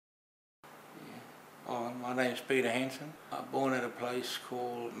My name's Peter Hansen. I'm born at a place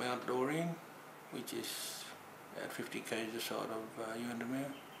called Mt Doreen, which is about 50 km this side of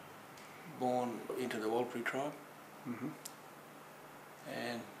Uwandamere. Born into the Warlpiri tribe.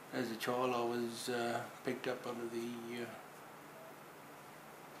 And as a child I was picked up under the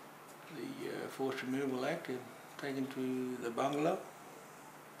Forced Removal Act and taken to the bungalow,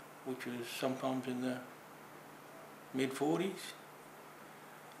 which was sometimes in the mid-40s.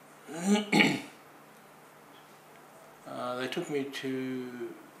 They took me to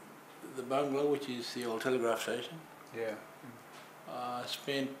the bungalow, which is the old telegraph station. Yeah. I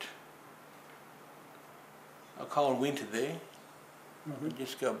spent a cold winter there. I could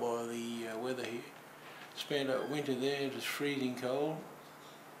just go by the weather here. Spent a winter there, it was freezing cold.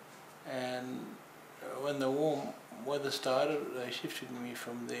 And when the warm weather started, they shifted me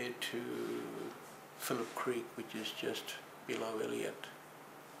from there to Phillip Creek, which is just below Elliot.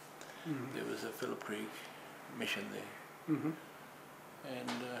 There was a Phillip Creek mission there. And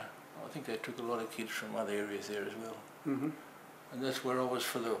I think they took a lot of kids from other areas there as well. And that's where I was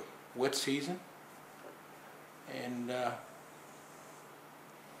for the wet season. And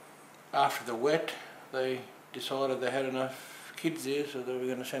after the wet, they decided they had enough kids there, so they were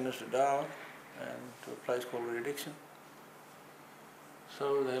going to send us to Darwin and to a place called Reddiction.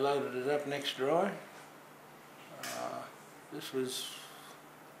 So they loaded us up next dry. This was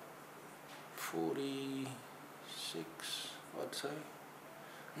 46, I'd say.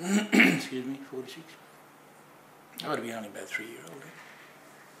 Excuse me, 46. I would have been only about 3 years old.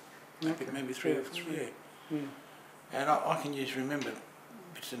 Maybe three or four, yeah. And I can just remember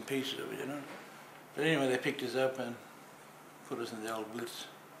bits and pieces of it, you know. But anyway, they picked us up and put us in the old blitz.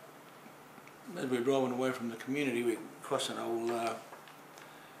 As we were driving away from the community, we crossed an old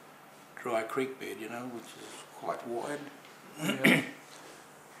dry creek bed, you know, which is quite wide.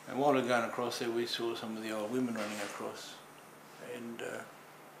 And while we were going across there, we saw some of the old women running across. And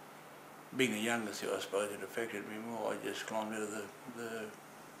being the youngest here, I suppose it affected me more. I just climbed out of the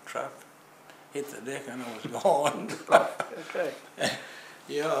truck, hit the deck, and I was gone. Okay.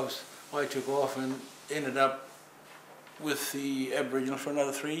 Yeah, I took off and ended up with the Aboriginals for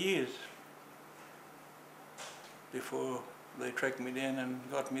another 3 years before they tracked me down and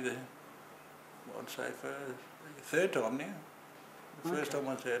got me I'd say for the third time now. The first time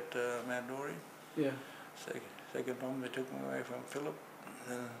was at Mt Doreen. Yeah. Second time they took me away from Phillip.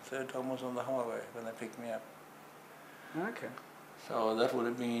 And the third time was on the highway when they picked me up. Okay. So that would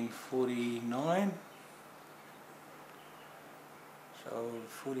have been 49. So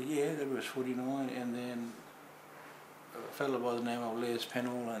that was 49, and then a fellow by the name of Les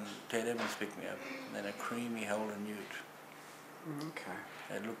Pennell and Ted Evans picked me up, and then a creamy Holden Ute. Okay.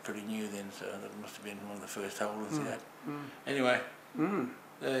 It looked pretty new then, so that must have been one of the first Holdens they had. Anyway,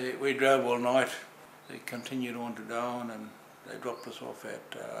 we drove all night. They continued on to Darwin, and they dropped us off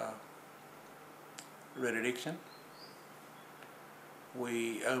at Reddiction.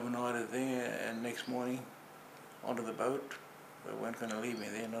 We overnighted there, and next morning onto the boat. They weren't going to leave me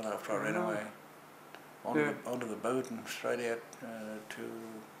there, not after I ran away. Onto the boat and straight out to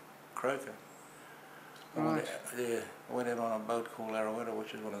Croker. I went out on a boat called Arrowetta,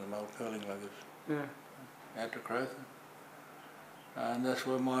 which is one of the old curling luggers. Out to Croker. And that's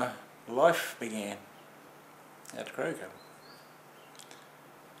where my life began, at Croker.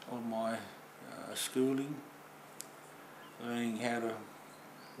 All my schooling, learning how to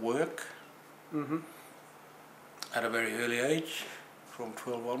work at a very early age, from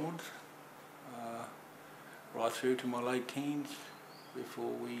 12 onwards, right through to my late teens,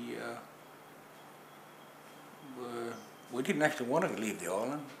 before we didn't actually want to leave the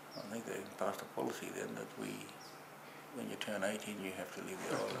island. I think they passed a policy then that when you turn 18 you have to leave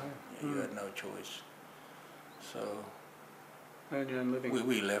the island. You had no choice. So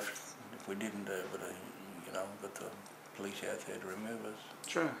we left. If we didn't, you know, got the police out there to remove us.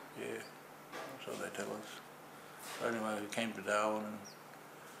 Sure. Yeah, so they tell us. So anyway, we came to Darwin,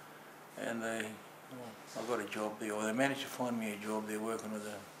 and I got a job there, or they managed to find me a job there working with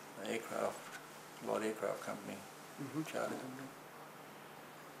an light aircraft company, charter company.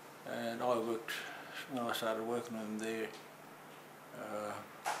 And I worked, when I started working with them there,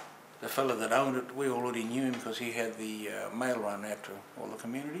 the fellow that owned it, we already knew him because he had the mail run out to all the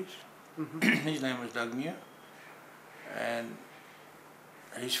communities. His name was Doug Muir, and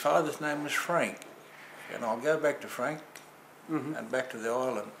his father's name was Frank. And I'll go back to Frank and back to the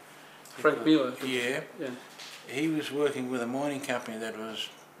island. Frank Muir? Yeah. He was working with a mining company that was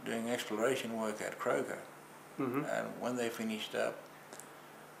doing exploration work at Croker. And when they finished up,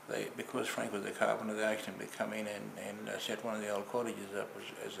 because Frank was a carpenter, they asked him to come in and set one of the old cottages up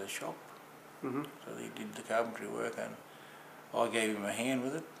as a shop. So he did the carpentry work, and I gave him a hand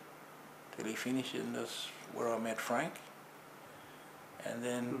with it till he finished, and that's where I met Frank. And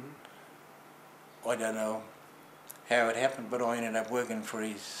then I don't know how it happened, but I ended up working for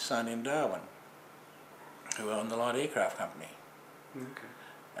his son in Darwin, who owned the Light Aircraft Company. Okay.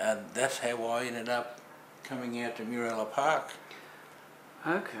 And that's how I ended up coming out to Murella Park.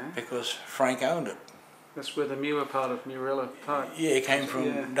 Okay. Because Frank owned it. That's where the Muir part of Murella Park. Yeah, he came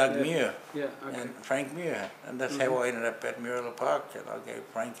from Doug Muir. Yeah, okay. And Frank Muir. And that's how I ended up at Murella Park. And I gave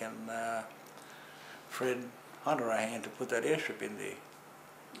Frank and Fred Hunter a hand to put that airstrip in there.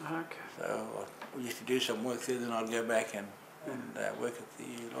 Okay. So we used to do some work there, then I'd go back and work at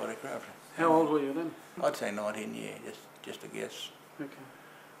the Light Aircraft. How old were you then? I'd say 19, yeah, just a guess. Okay.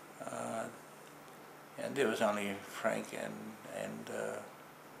 And there was only Frank and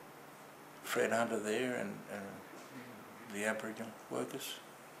Fred Hunter there, and the Aboriginal workers.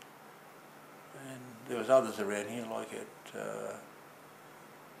 And there was others around here, like at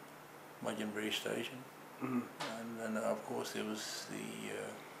Warlpiri Station. And then of course there was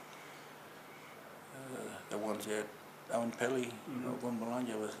the ones at Warlpiri,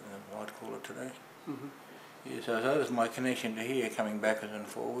 Warlpiri was I might call it today. Yeah, so that was my connection to here, coming backwards and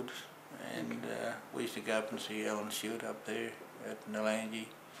forwards. And we used to go up and see Alan Stewart up there at Nalangi,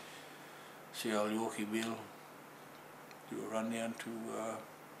 see old Yorkie Bill, do a run down to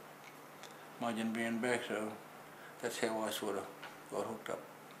Warlpiri and back, so that's how I sort of got hooked up.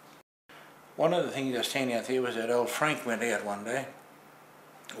 One of the things I was standing out there was that old Frank went out one day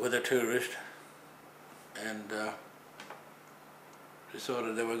with a tourist and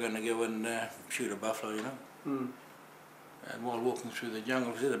decided they were going to go and shoot a buffalo, you know. And while walking through the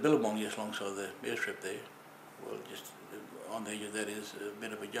jungle, there's a billabong just alongside the airstrip there. Well, just on the edge of that is a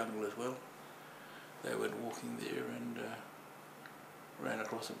bit of a jungle as well. They went walking there and ran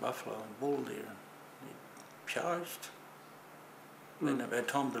across a buffalo and bull there, and he charged. They never had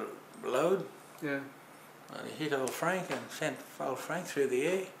time to load. Yeah. And he hit old Frank and sent old Frank through the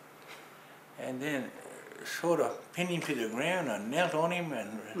air, and then sort of pinned him to the ground and knelt on him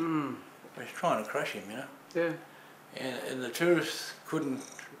and was trying to crush him, you know. Yeah. And the tourists couldn't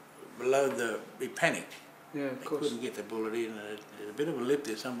load he panicked. Yeah, of course. They couldn't get the bullet in, and there's a bit of a lip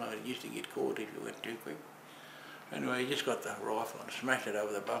there. Somebody used to get caught if you went too quick. Anyway, he just got the rifle and smashed it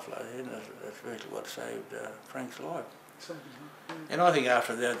over the buffalo, and that's virtually what saved Frank's life. And I think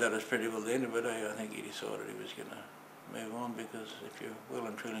after that was pretty well the end of it. I think he decided he was going to move on, because if you're well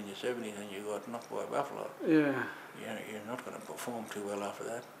and truly in your 70s and you got knocked by a buffalo, yeah, you're not going to perform too well after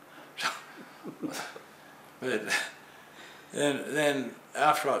that. But then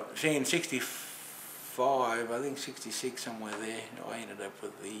after seeing 65, I think 66 somewhere there, I ended up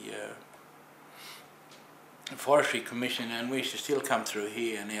with the Forestry Commission, and we used to still come through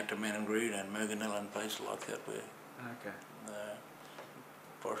here and out to Manangaroo and Murganilla and places like that where the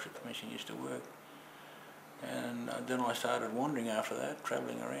Forestry Commission used to work. And then I started wandering after that,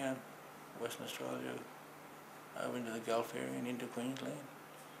 travelling around Western Australia, over into the Gulf area and into Queensland.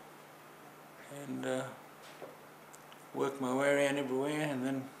 And worked my way around everywhere, and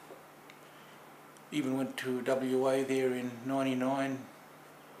then even went to WA there in '99,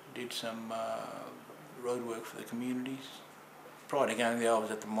 did some road work for the communities. Prior to going there, I was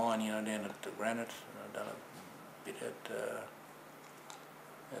at the mine, you know, down at the Granite. I'd done a bit at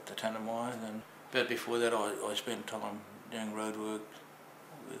the Tanner mine, but before that I spent time doing road work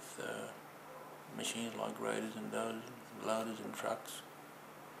with machines like graders and loaders and trucks.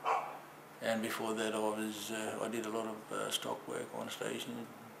 And before that I did a lot of stock work on stations,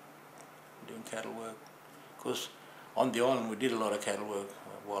 doing cattle work. Of course, on the island we did a lot of cattle work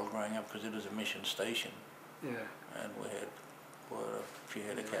while growing up, because it was a mission station. Yeah. And we had quite a few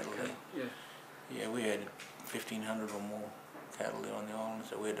head of cattle there. Yeah. Yeah, we had 1,500 or more cattle there on the island,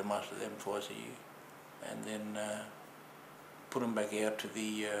 so we had to muster them twice a year. And then put them back out to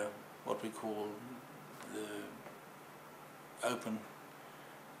the, what we call the open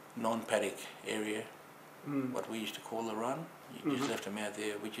non-paddock area, what we used to call the run. You just left them out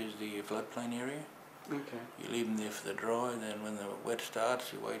there, which is the floodplain area. Okay. You leave them there for the dry, then when the wet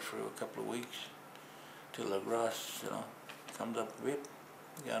starts, you wait for a couple of weeks till the grass, you know, comes up a bit.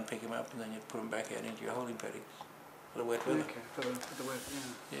 You go and pick them up, and then you put them back out into your holding paddocks for the wet weather. Okay, for the wet,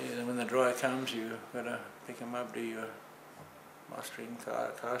 yeah. Yeah, then when the dry comes, you've got to pick them up, do your mustering,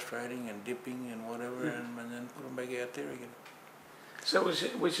 castrating and dipping and whatever, and then put them back out there again. So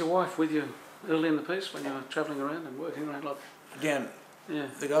was your wife with you early in the piece when you were travelling around and working around like? Down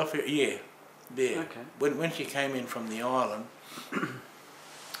the Gulf area, yeah, there. Okay. When she came in from the island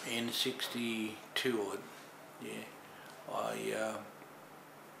in '62,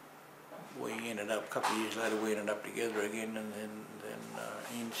 we ended up, a couple of years later, we ended up together again, and then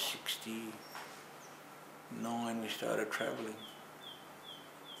in '69 we started travelling.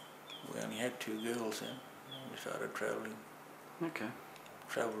 We only had 2 girls then. We started travelling. Okay.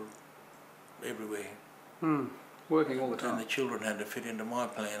 Travelled everywhere. Working all the time. And the children had to fit into my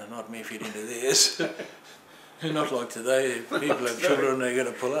plan and not me fit into theirs. Not like today, people have children they're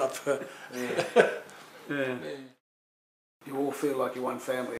going to pull up. Yeah. You all feel like you're one family.